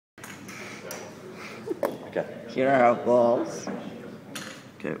Okay. Here are our balls.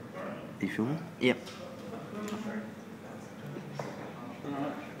 Okay. Are you filming? Yep.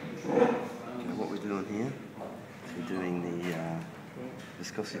 Okay, what we're doing here is we're doing the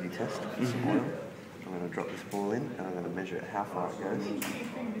viscosity test for some oil. I'm going to drop this ball in and I'm going to measure how far it goes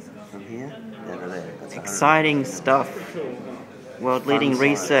from here down to there. That's Exciting stuff. World-leading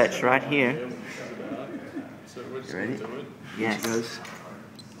research right here. You ready? Yes. Here goes.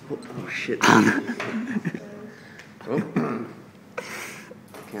 Oh shit. Oh.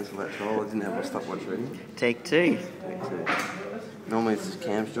 Cancel that trial. I didn't have my stopwatch ready. Take two. Take two. Normally it's just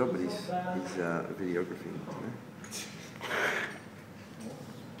Cam's job, but he's videography.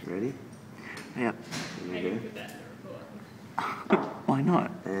 You ready? Yep. Here we go. Why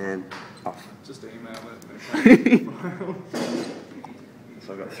not? And off. Just email it.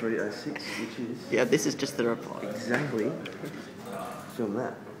 So I've got 306, which is... Yeah, this is just the reply. Exactly. Film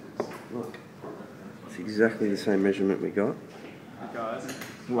that. Look. It's exactly the same measurement we got Guys.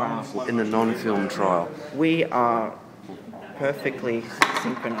 Wow. in the non-film trial. We are perfectly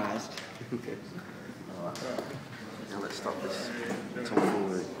synchronized. Okay. Alright. Now let's stop this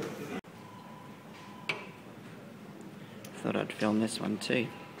tomfoolery. Thought I'd film this one too.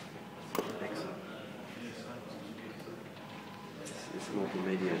 Excellent. It's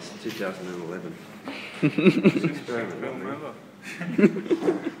multimedia. It's 2011. It's an experiment, not me.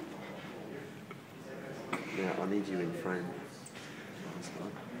 Now, I need you in frame.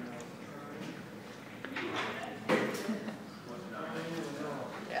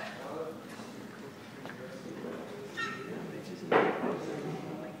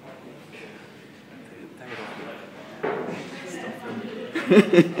 Stop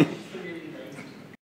filming.